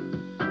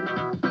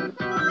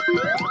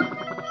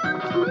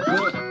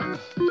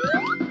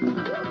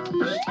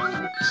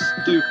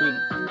 Stupid.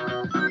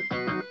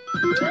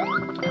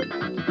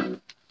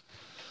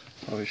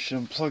 Probably should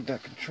unplug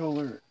that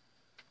controller.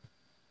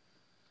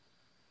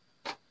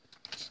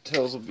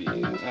 Tails will be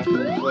an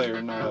actual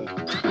player, not an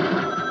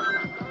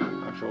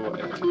actual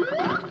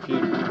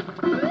computer.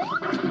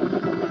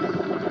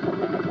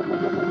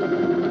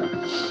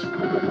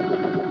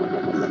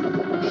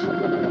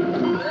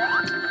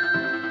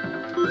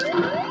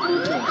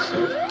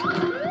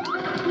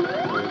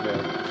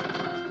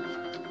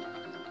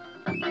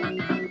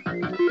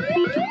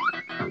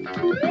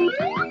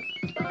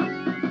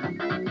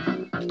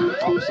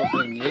 Pop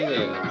something,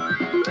 yeah.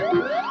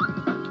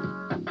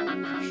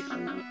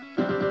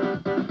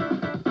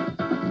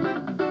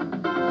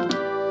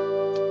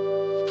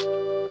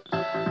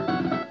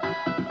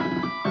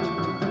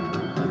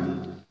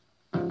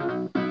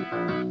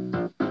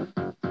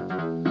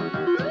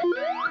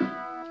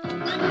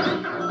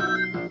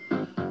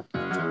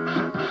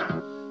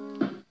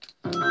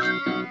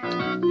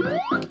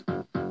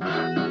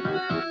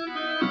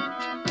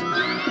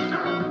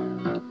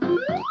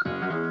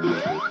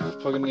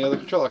 Plug in the other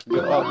controller, I can go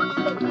up.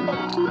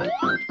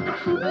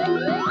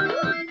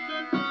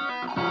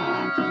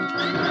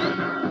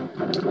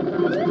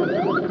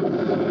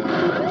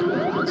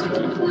 That's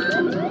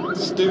right.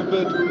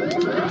 Stupid.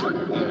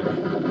 There.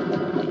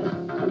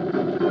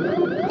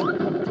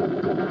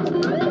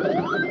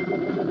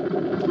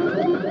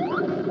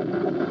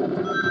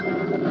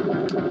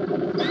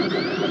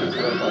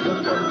 Forgot about that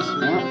part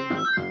too.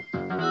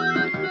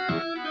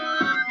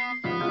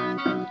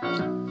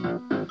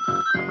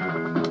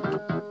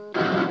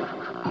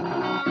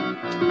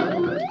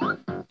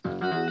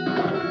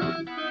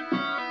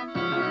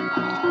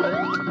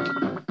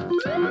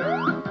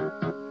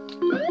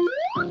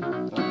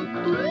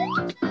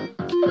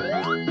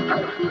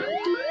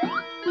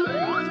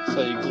 So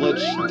you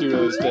glitch through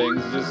those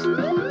things, you just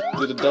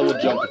do the double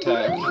jump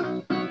attack.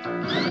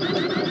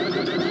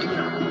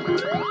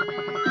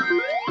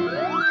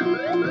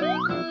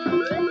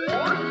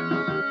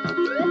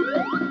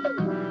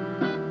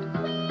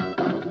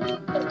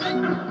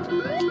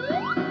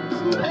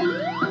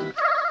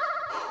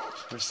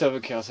 For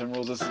 7 Chaos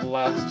Emeralds, this is the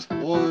last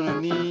one I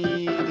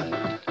need.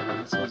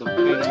 This one's a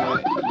pain in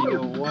my you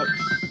know what.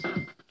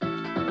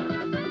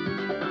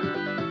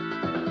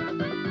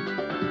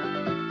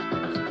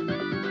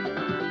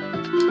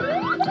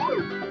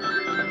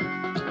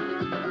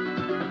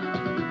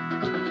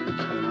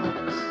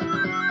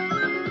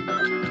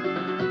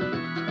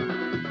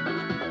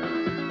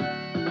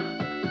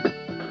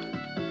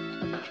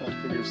 Trying to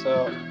figure this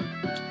out.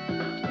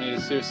 I need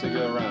to seriously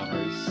go around.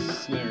 Are you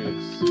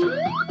serious?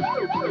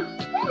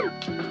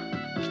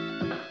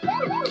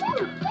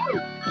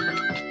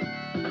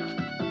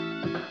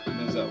 And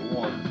there's that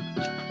one.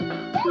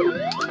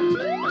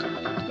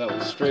 That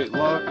was straight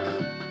luck.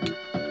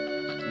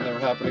 Never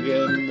happen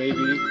again,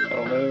 maybe. I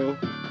don't know.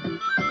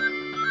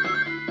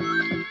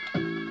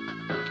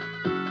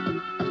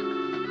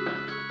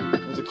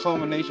 It was a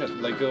combination. I had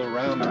to like go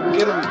around and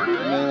get him.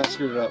 Man, I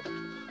screwed it up.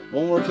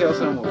 One more Chaos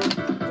Emerald.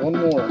 One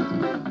more.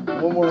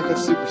 One more like a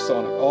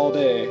supersonic all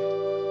day.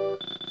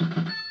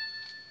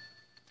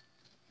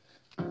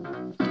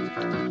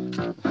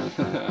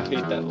 I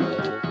hate that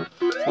level.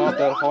 It's not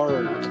that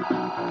hard.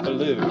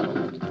 Hello.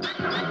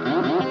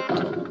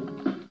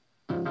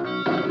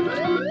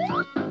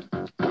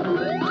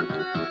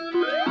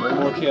 One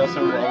more Chaos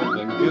Emerald would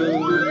have been good.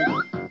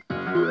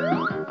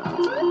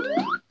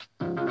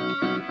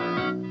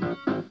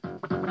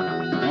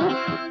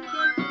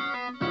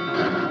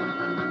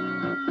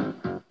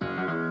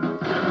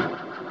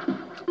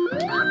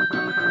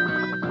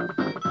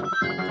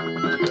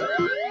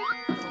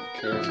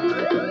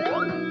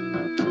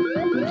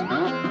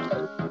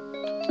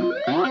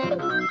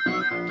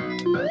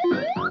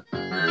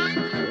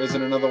 There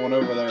isn't another one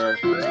over there.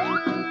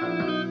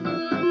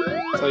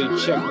 That's how you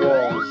check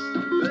walls.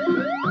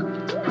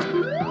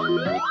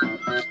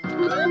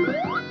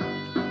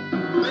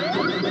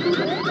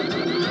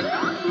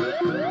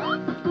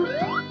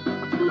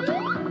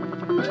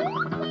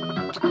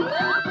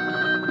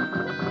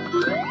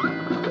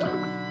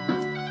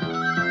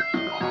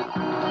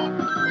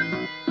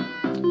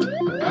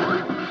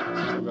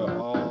 Still got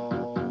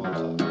all my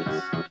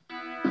lives.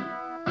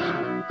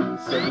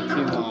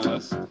 17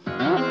 lives.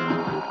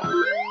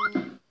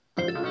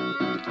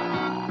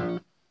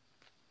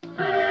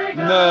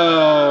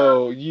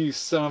 No! You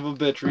son of a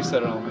bitch,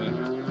 reset it on me.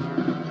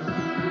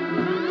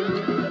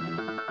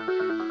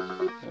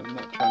 I'm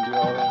not trying to do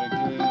all that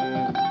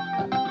again.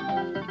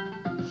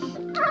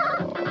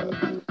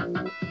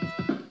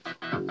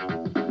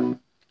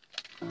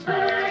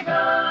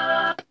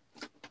 God.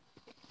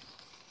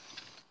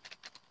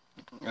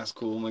 That's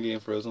cool, my game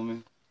froze on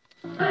me.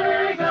 Look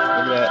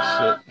at that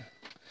shit.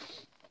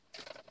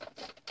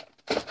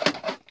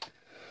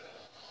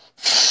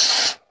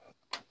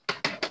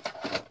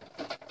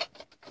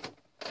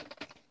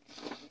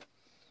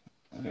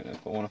 I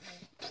don't want to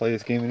play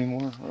this game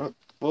anymore.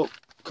 Well,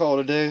 call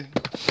it a day.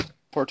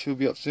 Part 2 will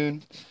be up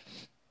soon.